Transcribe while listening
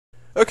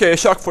Okay,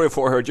 Shock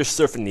 44 here, just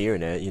surfing the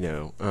internet, you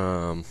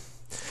know.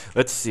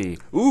 Let's see.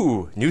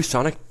 Ooh, new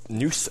Sonic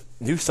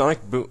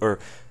Boom, or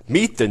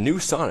meet the new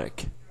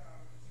Sonic.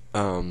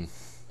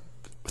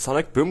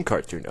 Sonic Boom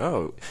cartoon.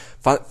 Oh,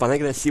 finally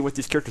gonna see what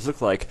these characters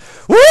look like.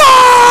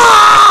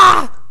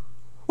 Wah!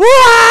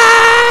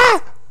 Wah!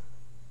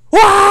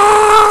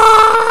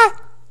 Wah!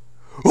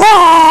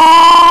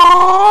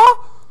 Wah!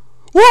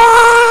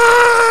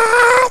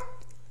 Wah!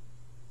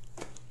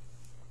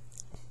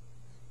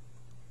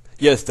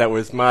 Yes, that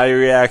was my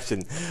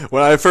reaction.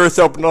 When I first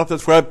opened up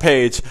this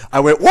webpage, I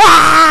went,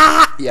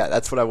 wah! Yeah,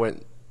 that's what I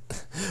went.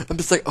 I'm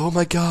just like, oh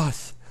my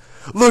gosh.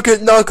 Look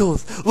at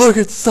Knuckles. Look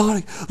at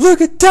Sonic.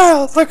 Look at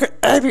Tails. Look at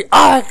Amy.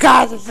 Oh my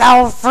god, it's so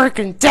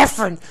freaking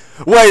different.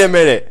 Wait a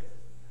minute.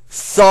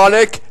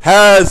 Sonic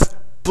has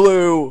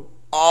blue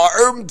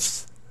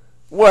arms?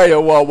 Wait,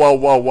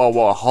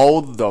 whoa.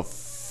 Hold the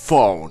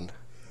phone.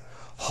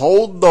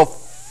 Hold the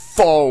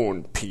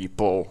phone,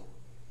 people.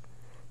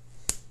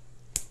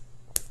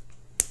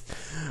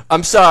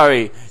 I'm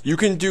sorry, you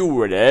can do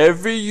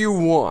whatever you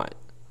want,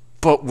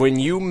 but when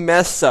you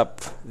mess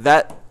up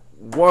that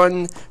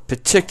one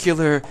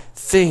particular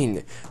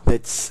thing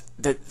that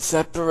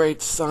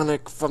separates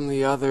Sonic from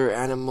the other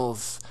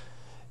animals,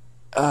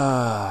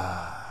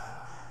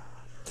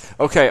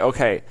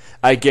 okay,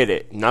 I get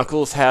it.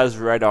 Knuckles has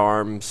red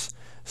arms,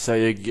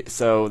 so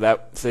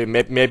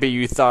maybe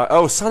you thought,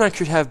 oh, Sonic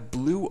should have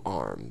blue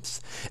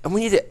arms, and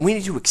we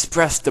need to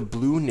express the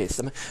blueness.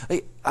 I mean,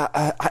 like,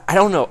 I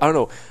don't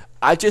know.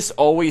 I just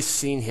always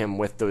seen him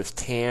with those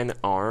tan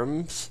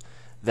arms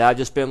that I've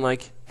just been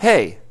like,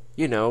 hey,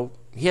 you know,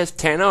 he has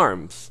tan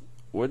arms.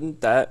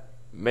 Wouldn't that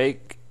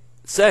make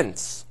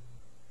sense?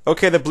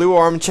 Okay, the blue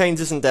arm change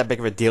isn't that big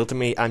of a deal to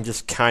me. I'm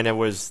just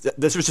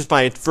this was just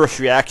my first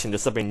reaction to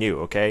something new,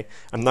 okay?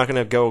 I'm not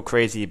gonna go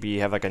crazy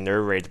have like a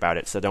nerve rage about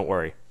it, so don't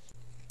worry.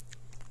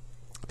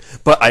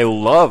 But I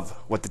love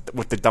what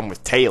they've done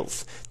with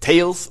Tails.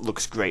 Tails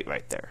looks great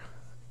right there.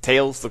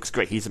 Tails looks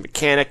great. He's a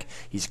mechanic.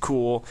 He's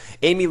cool.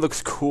 Amy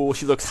looks cool.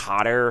 She looks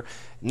hotter.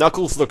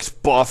 Knuckles looks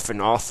buff and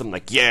awesome.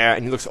 Like, yeah,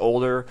 and he looks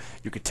older.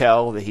 You could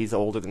tell that he's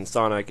older than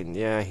Sonic, and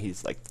yeah,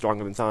 he's like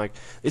stronger than Sonic.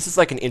 This is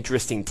like an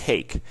interesting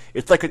take.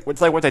 It's like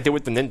what they did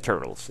with the Ninja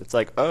Turtles. It's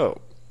like, oh,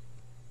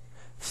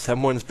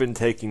 someone's been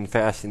taking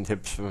fashion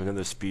tips from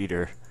another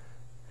speeder.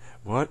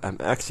 What? I'm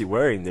actually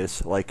wearing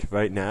this like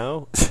right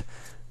now.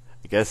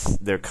 I guess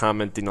they're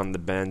commenting on the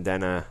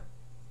bandana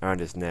around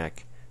his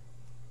neck.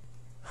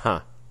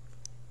 Huh.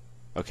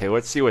 Okay,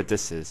 let's see what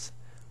this is.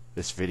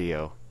 This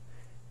video.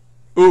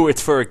 Ooh,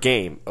 it's for a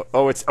game.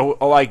 Oh,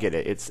 I get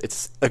it.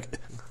 It's.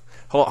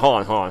 Hold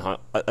on.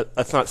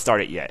 Let's not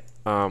start it yet.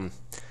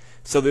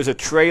 So there's a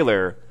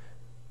trailer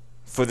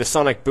for the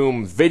Sonic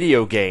Boom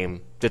video game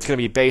that's going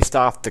to be based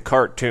off the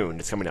cartoon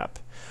that's coming up.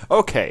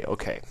 Okay.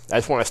 I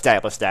just want to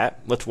establish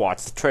that. Let's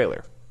watch the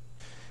trailer.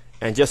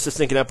 And just to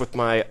sync it up with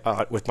my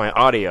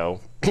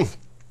audio, I'm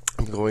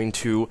going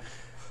to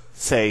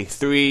say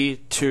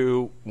 3,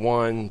 2,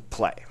 1,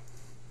 play.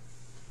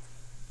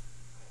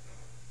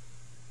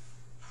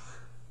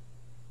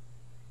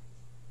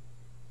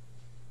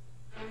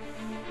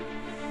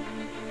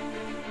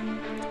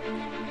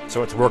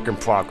 So it's work in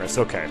progress,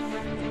 okay.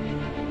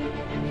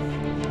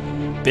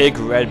 Big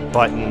red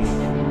button,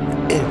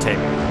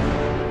 entertainment.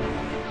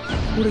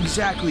 What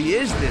exactly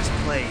is this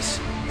place?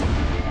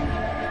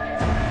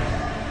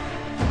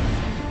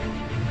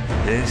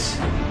 This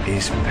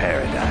is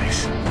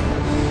paradise.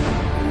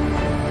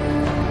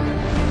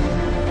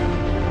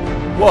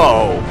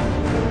 Whoa!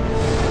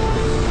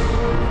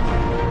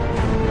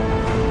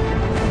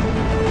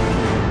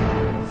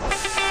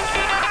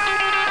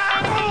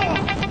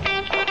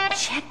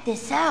 Check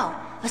this out.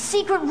 A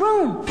secret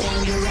room.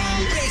 Whoopee!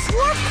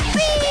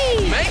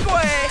 Make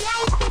way!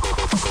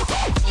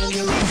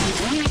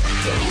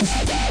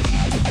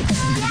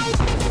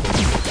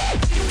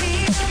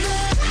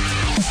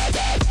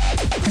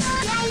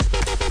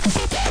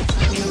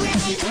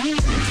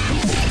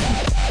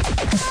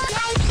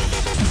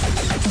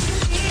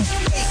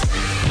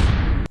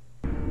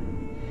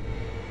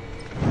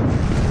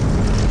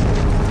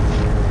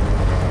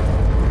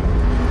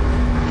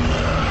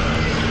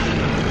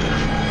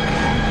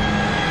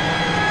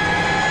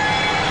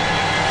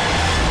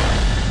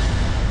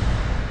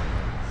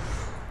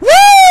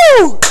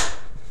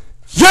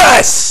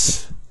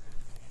 Yes!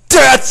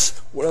 That's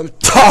what I'm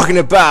talking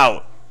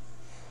about!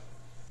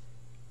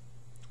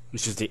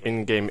 This is the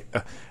in-game...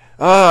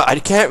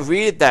 I can't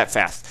read it that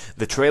fast.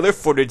 The trailer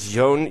footage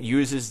shown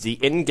uses the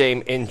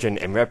in-game engine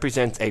and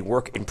represents a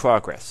work in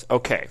progress.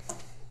 Okay.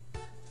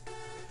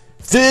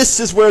 This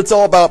is where it's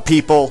all about,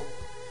 people.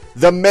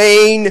 The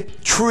main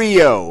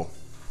trio.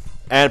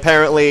 And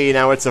apparently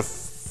now it's a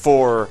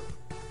 4-0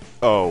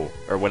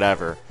 or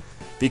whatever.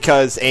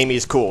 Because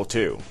Amy's cool,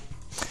 too.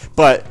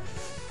 But...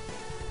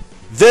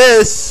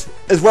 this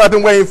is what I've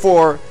been waiting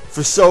for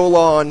so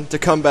long to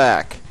come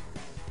back.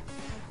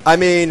 I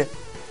mean,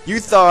 I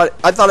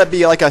thought it'd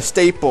be like a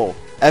staple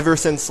ever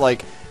since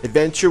like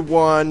Adventure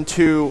 1,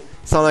 2,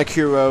 Sonic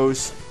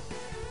Heroes.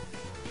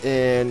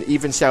 and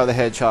even Shadow the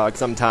Hedgehog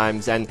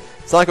sometimes. And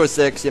Sonic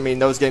 06, I mean,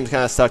 those games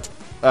kind of sucked.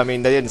 I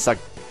mean, they didn't suck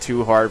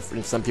too hard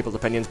in some people's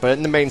opinions, but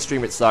in the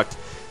mainstream it sucked.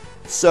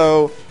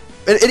 So,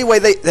 anyway,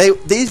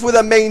 these were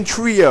the main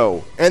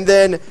trio. And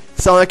then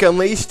Sonic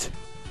Unleashed.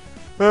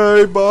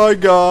 Hey, bye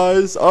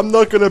guys, I'm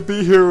not gonna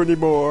be here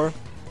anymore.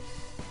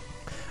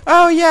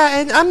 Oh yeah,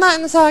 and I'm not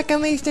in Sonic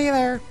Unleashed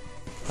either.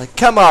 Like,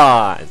 come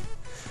on.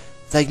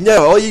 It's like,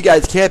 no, all you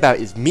guys care about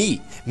is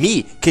me.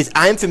 Me, because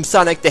I'm from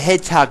Sonic the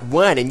Hedgehog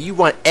 1, and you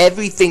want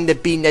everything to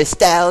be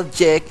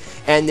nostalgic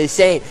and the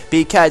same.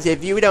 Because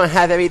if you don't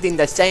have everything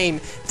the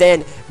same,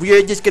 then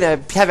we're just gonna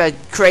have a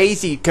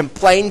crazy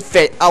complaint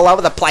fit all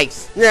over the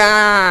place.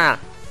 Yeah.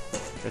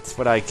 That's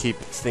what I keep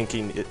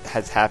thinking it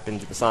has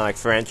happened to the Sonic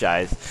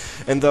franchise.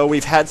 And though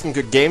we've had some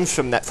good games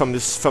from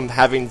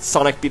having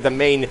Sonic be the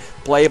main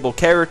playable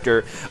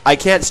character, I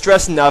can't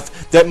stress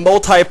enough that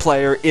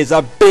multiplayer is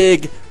a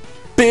big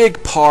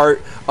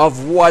part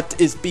of what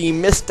is being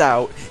missed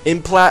out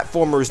in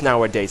platformers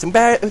nowadays. And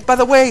by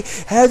the way,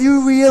 have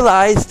you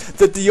realized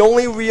that the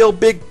only real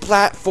big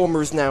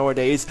platformers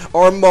nowadays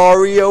are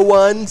Mario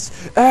ones?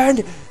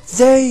 And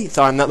sorry,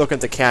 I'm not looking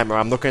at the camera,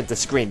 I'm looking at the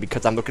screen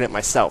because I'm looking at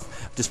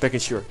myself. Just making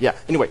sure. Yeah,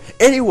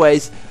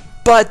 anyways,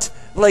 but,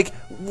 like,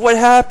 what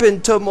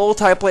happened to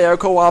multiplayer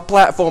co-op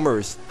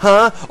platformers?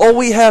 Huh? All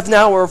we have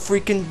now are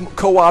freaking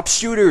co-op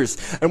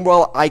shooters. And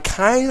while I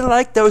kinda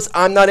like those,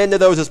 I'm not into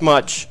those as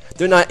much.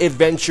 They're not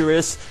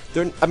adventurous.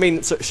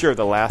 Sure,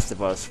 The Last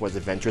of Us was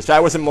adventurous.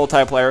 That wasn't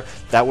multiplayer.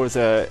 That was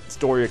a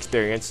story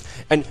experience.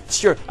 And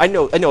sure, I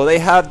know, they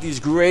have these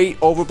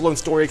great overblown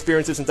story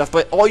experiences and stuff,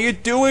 but all you're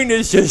doing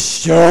is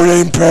just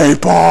shooting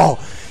people.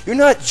 You're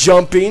not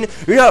jumping.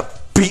 You're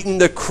not beating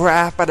the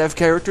crap out of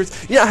characters.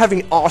 You're not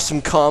having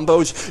awesome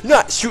combos. You're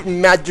not shooting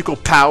magical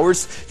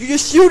powers. You're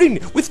just shooting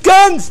with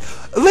guns,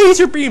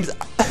 laser beams.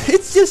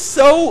 It's just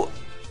so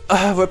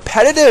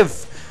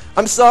repetitive.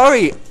 I'm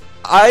sorry.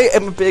 I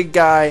am a big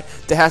guy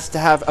that has to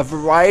have a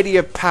variety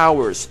of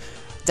powers.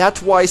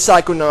 That's why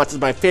Psychonauts is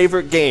my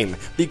favorite game,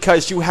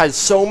 because you had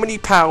so many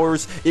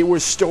powers, it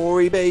was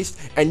story based,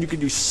 and you could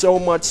do so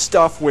much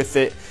stuff with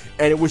it,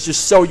 and it was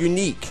just so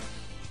unique.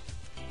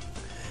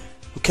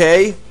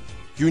 Okay?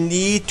 You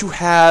need to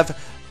have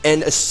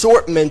an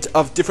assortment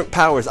of different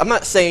powers. I'm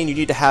not saying you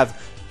need to have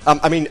I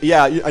know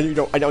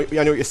what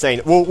you're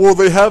saying. Well,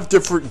 they have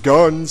different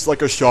guns,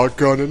 like a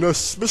shotgun and a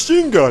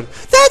machine gun.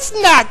 That's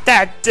not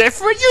that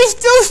different. You're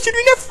still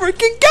shooting a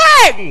freaking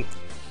gun.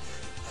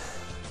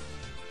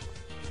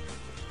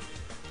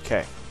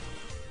 Okay.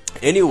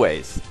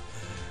 Anyways,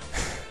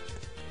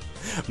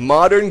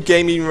 modern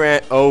gaming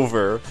rant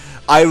over.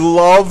 I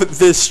love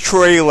this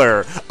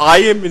trailer. I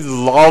am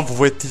in love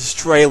with this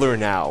trailer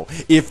now.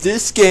 If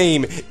this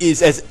game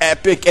is as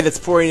epic as it's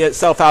pouring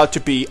itself out to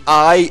be,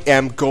 I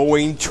am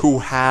going to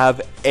have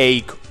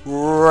a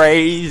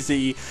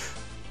crazy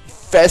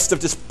fest of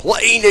just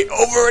playing it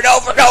over and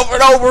over and over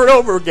and over and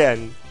over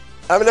again.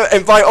 I'm gonna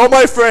invite all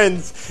my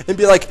friends and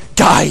be like,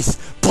 guys,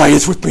 play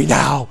this with me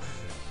now.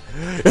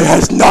 It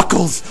has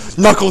Knuckles.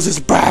 Knuckles is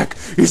back.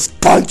 He's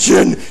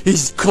punching.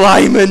 He's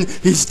climbing.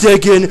 He's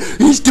digging.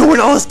 He's doing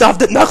all the stuff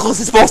that Knuckles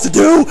is supposed to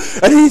do.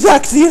 And he's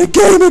actually in a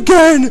game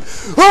again.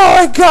 Oh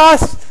my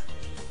gosh.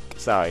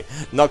 Sorry.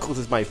 Knuckles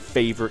is my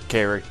favorite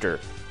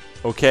character.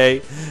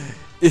 Okay?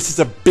 This is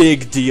a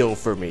big deal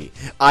for me.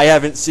 I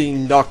haven't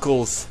seen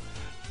Knuckles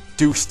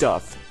do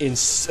stuff in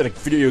a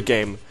video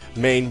game,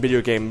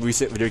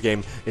 recent video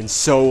game, in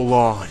so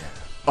long.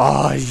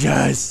 Oh,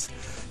 yes.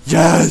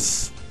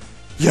 Yes.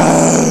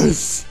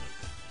 Yes!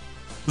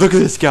 Look at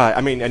this guy.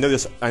 I mean, I know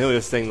this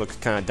thing looks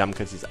kind of dumb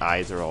because his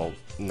eyes are all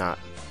not,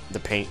 the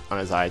paint on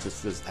his eyes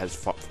just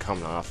has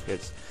come off.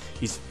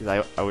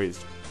 I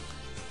always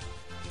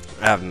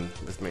have him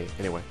with me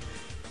anyway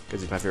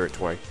because he's my favorite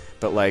toy.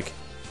 But like,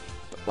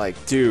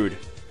 dude,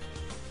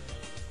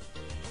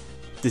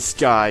 this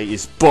guy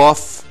is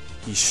buff.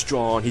 He's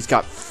strong. He's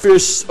got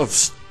fists of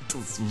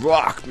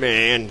rock,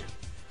 man.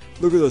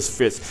 Look at those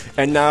fists.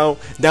 And now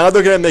they're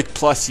gonna make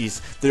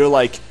plushies that are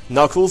like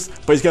Knuckles,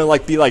 but he's gonna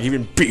be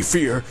even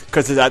beefier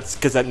because of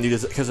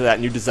that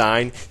new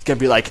design. He's gonna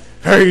be like,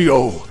 hey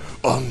yo,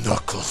 I'm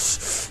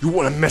Knuckles. You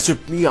wanna mess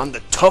with me on the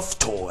tough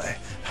toy?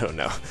 I don't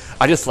know.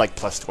 I just like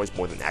plush toys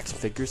more than action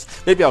figures.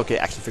 Maybe I'll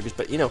get action figures,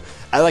 but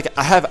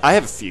I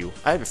have a few.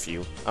 I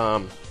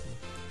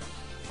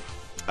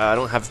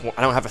don't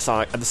have a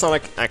Sonic. The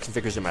Sonic action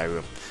figures in my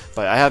room,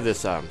 but I have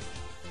this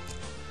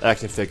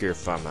action figure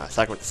from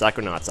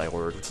Psychonauts I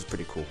ordered, which is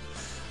pretty cool.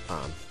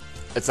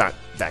 It's not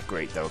that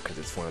great though, because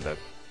it's one of the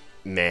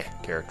meh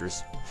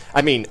characters.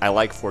 I mean, I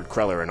like Ford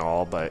Cruller and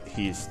all, but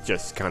he's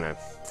just kind of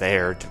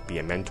there to be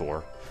a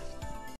mentor.